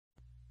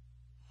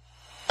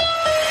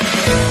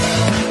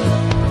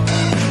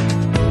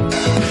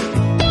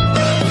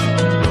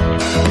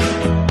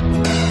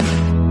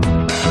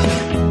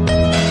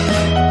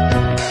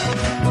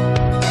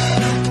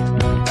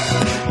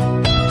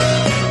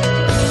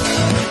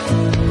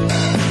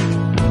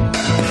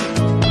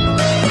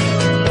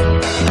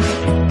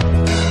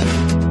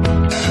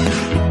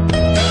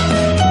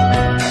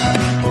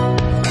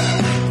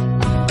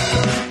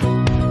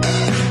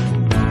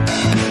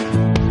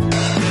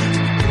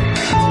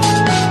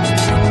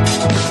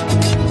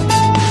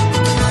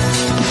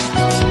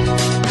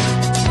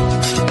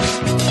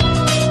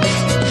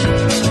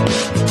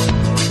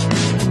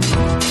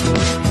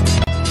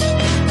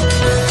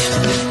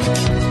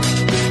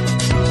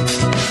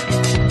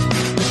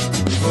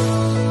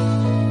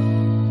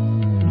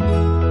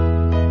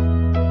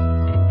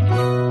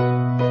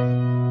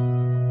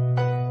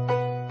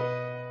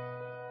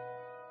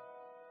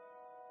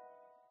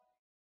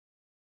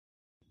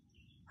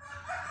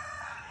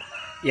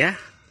Ya,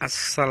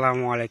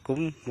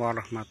 assalamualaikum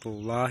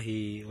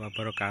warahmatullahi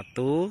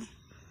wabarakatuh.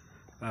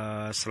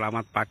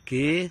 Selamat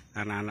pagi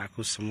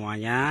anak-anakku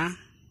semuanya.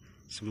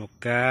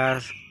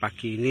 Semoga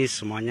pagi ini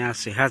semuanya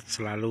sehat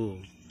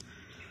selalu.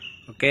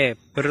 Oke,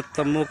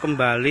 bertemu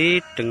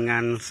kembali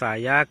dengan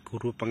saya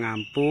guru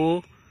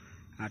pengampu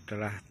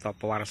adalah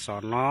Topo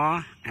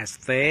Warsono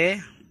ST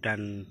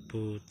dan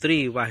Bu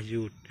Tri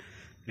Wahyu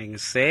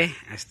Ningsih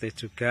ST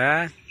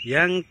juga,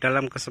 yang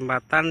dalam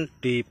kesempatan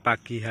di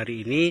pagi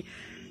hari ini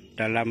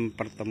dalam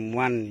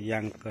pertemuan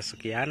yang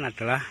kesekian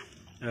adalah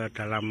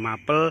dalam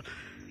mapel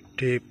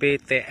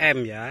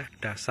DPTM ya,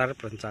 Dasar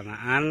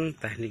Perencanaan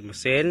Teknik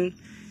Mesin,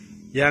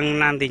 yang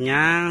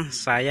nantinya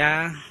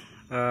saya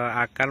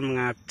akan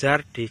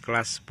mengajar di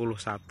kelas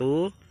 10.1,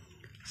 10.2,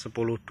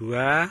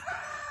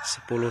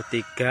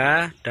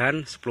 10.3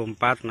 dan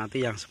 10.4.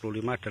 Nanti yang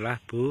 10.5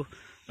 adalah Bu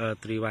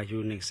Tri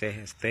Wahyu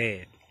Ningsih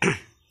ST.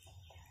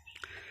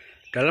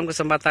 Dalam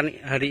kesempatan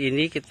hari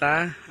ini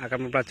kita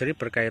akan mempelajari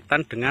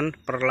berkaitan dengan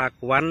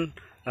perlakuan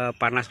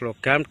panas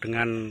logam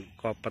dengan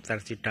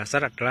kompetensi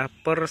dasar adalah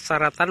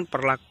persyaratan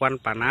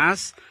perlakuan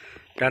panas,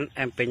 dan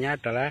MP-nya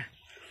adalah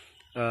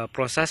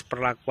proses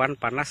perlakuan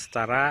panas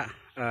secara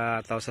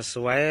atau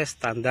sesuai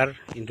standar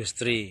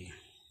industri.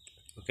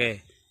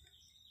 Oke.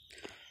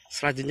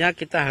 Selanjutnya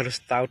kita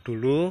harus tahu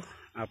dulu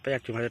apa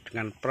yang dimaksud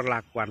dengan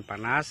perlakuan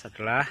panas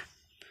adalah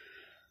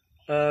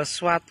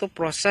suatu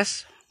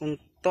proses untuk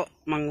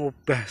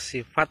mengubah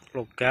sifat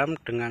logam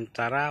dengan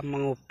cara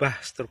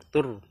mengubah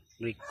struktur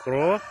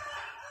mikro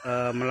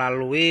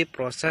melalui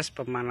proses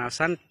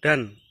pemanasan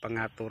dan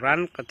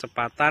pengaturan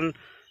kecepatan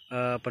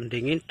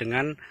pendingin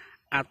dengan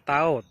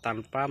atau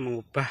tanpa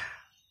mengubah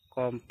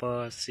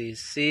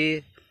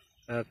komposisi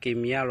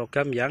kimia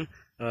logam yang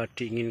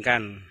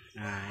diinginkan.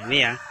 Nah,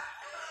 ini ya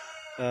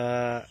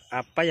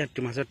apa yang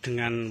dimaksud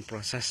dengan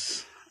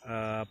proses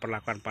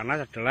perlakuan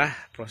panas adalah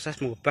proses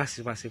mengubah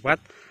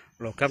sifat-sifat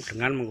logam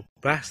dengan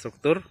mengubah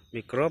struktur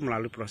mikro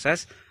melalui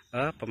proses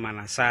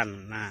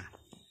pemanasan. Nah,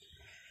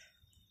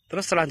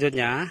 terus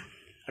selanjutnya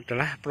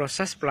adalah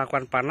proses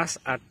perlakuan panas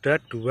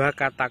ada dua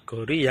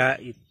kategori,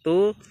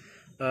 yaitu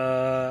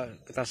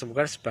kita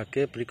sebutkan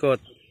sebagai berikut.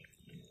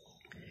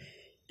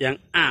 Yang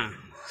A,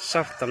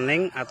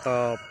 softening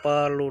atau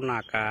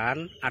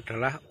pelunakan,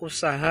 adalah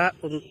usaha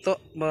untuk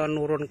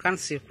menurunkan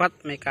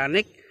sifat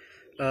mekanik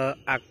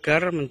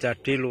agar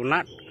menjadi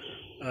lunak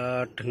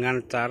dengan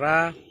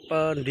cara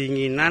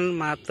pendinginan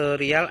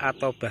material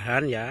atau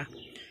bahan ya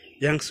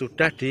yang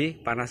sudah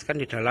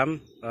dipanaskan di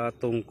dalam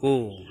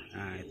tungku.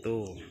 Nah,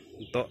 itu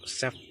untuk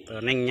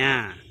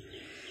softeningnya.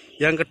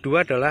 Yang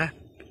kedua adalah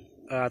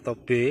atau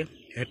B,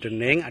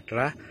 hardening,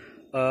 adalah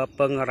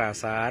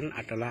pengerasan,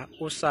 adalah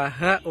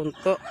usaha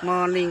untuk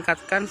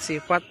meningkatkan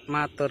sifat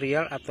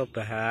material atau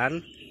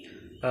bahan,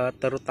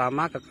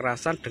 terutama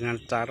kekerasan dengan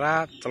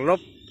cara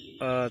celup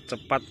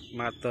cepat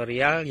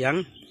material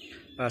yang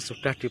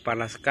sudah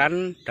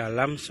dipanaskan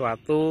dalam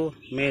suatu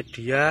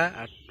media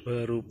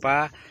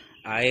berupa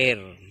air.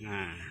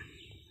 Nah,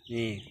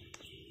 ini.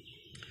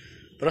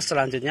 Terus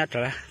selanjutnya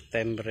adalah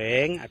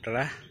tempering,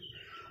 adalah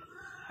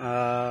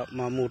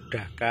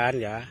memudahkan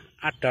ya,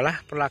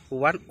 adalah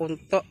perlakuan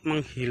untuk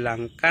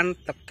menghilangkan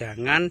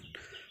tegangan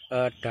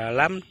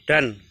dalam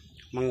dan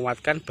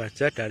menguatkan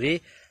baja dari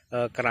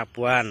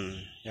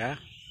kerapuan ya.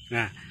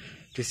 Nah,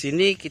 di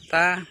sini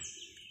kita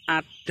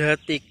ada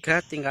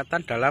 3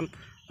 tingkatan dalam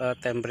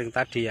tempering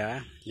tadi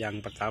ya.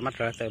 Yang pertama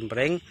adalah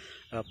tempering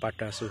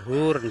pada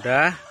suhu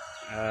rendah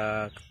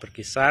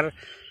berkisar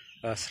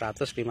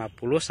 150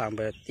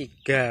 sampai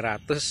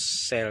 300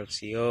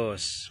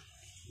 Celcius.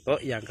 Untuk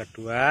yang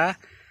kedua,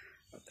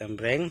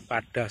 tempering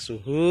pada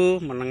suhu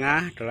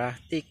menengah adalah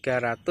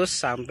 300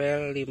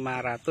 sampai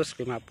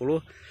 550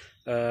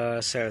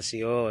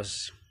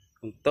 Celcius.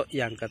 Untuk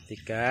yang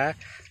ketiga,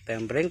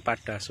 tempering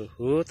pada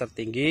suhu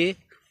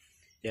tertinggi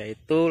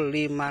yaitu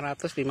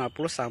 550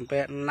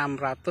 sampai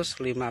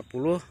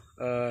 650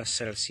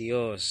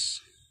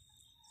 Celcius.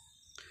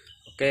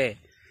 Oke.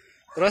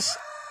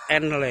 Terus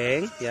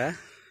handling ya.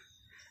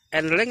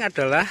 Handling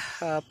adalah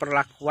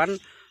perlakuan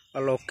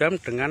logam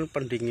dengan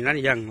pendinginan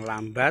yang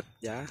lambat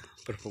ya,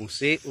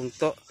 berfungsi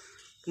untuk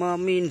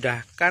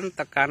memindahkan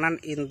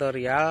tekanan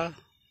interior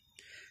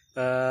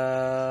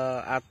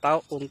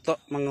atau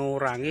untuk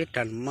mengurangi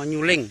dan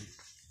menyuling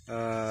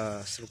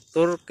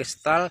struktur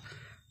kristal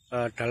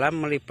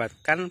dalam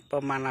melibatkan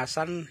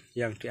pemanasan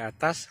yang di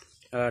atas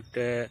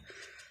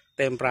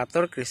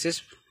temperatur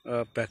krisis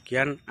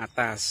bagian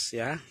atas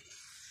ya.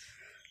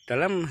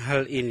 Dalam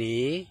hal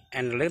ini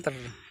handling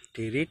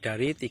terdiri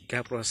dari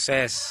 3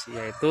 proses,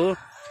 yaitu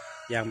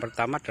yang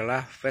pertama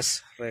adalah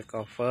phase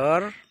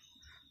recover,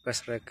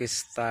 phase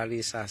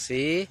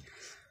rekristalisasi,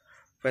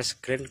 phase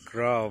grain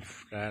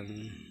growth,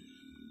 dan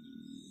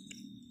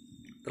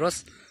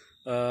terus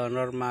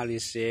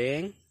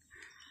normalizing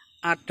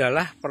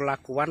adalah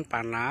perlakuan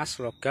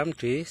panas logam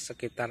di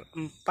sekitar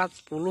 40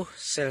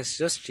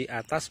 Celcius di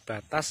atas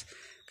batas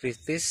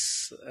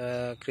kritis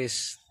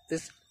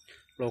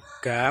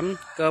logam,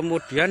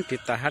 kemudian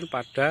ditahan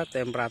pada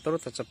temperatur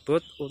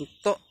tersebut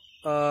untuk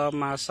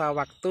masa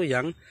waktu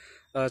yang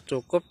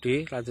cukup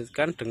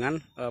dilanjutkan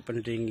dengan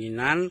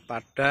pendinginan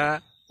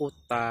pada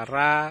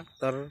utara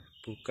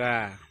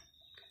terbuka.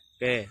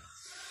 Oke,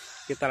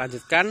 kita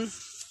lanjutkan.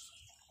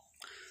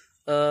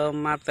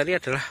 Materi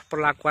adalah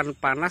perlakuan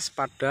panas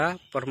pada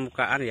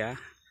permukaan ya.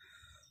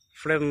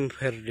 Flame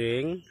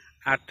burning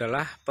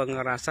adalah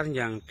pengerasan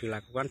yang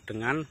dilakukan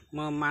dengan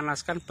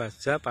memanaskan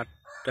baja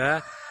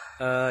pada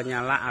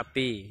nyala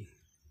api.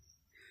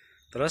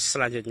 Terus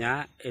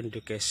selanjutnya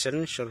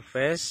indication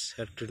surface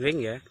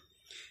hardening ya.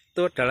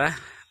 Itu adalah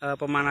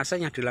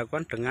pemanasan yang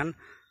dilakukan dengan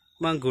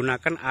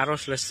menggunakan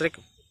arus listrik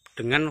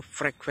dengan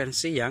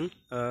frekuensi yang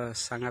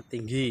sangat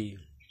tinggi.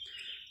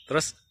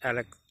 Terus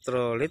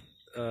elektrolit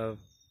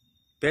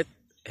bed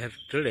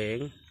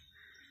hardening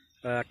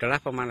adalah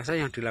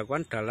pemanasan yang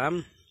dilakukan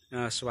dalam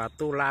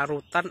suatu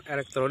larutan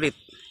elektrolit.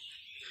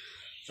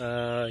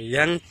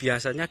 Yang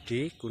biasanya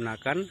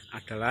digunakan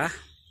adalah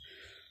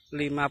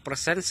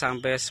 5%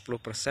 sampai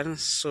 10%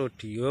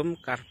 sodium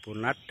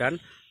karbonat dan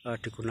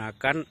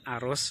digunakan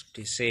arus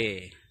DC.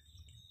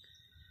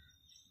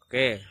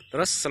 Oke,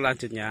 terus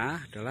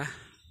selanjutnya adalah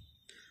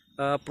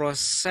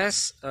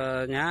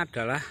prosesnya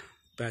adalah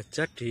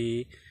baja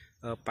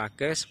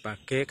dipakai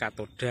sebagai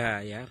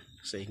katoda ya,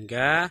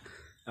 sehingga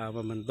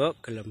membentuk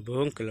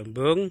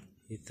gelembung-gelembung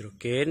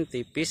hidrogen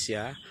tipis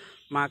ya,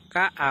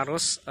 maka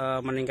arus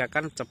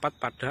meningkatkan cepat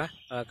pada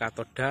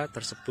katoda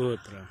tersebut.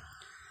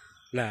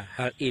 Nah,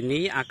 hal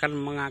ini akan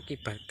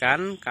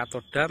mengakibatkan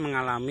katoda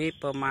mengalami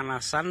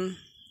pemanasan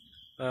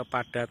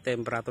pada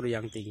temperatur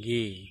yang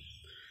tinggi.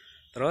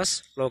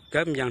 Terus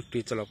logam yang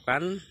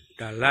dicelupkan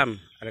dalam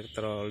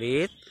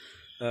elektrolit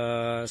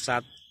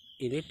saat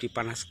ini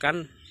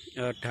dipanaskan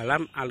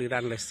dalam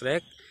aliran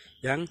listrik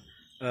yang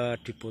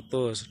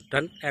diputus,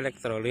 dan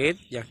elektrolit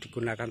yang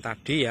digunakan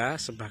tadi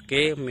ya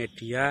sebagai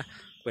media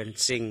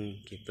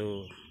quenching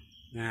gitu.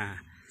 Nah,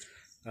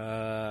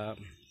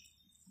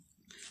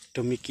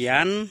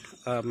 demikian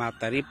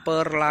materi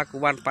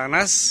perlakuan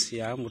panas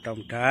ya,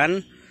 mudah-mudahan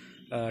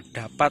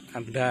dapat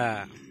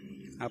Anda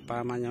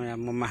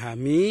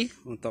memahami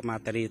untuk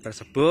materi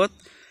tersebut.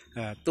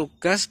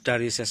 Tugas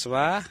dari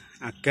siswa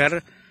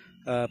agar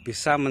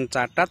bisa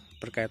mencatat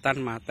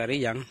berkaitan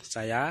materi yang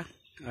saya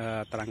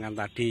terangkan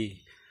tadi.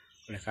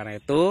 Oleh karena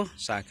itu,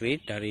 saya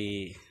akhiri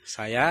dari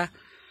saya.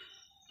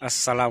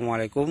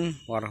 Assalamualaikum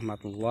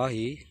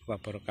warahmatullahi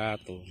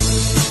wabarakatuh.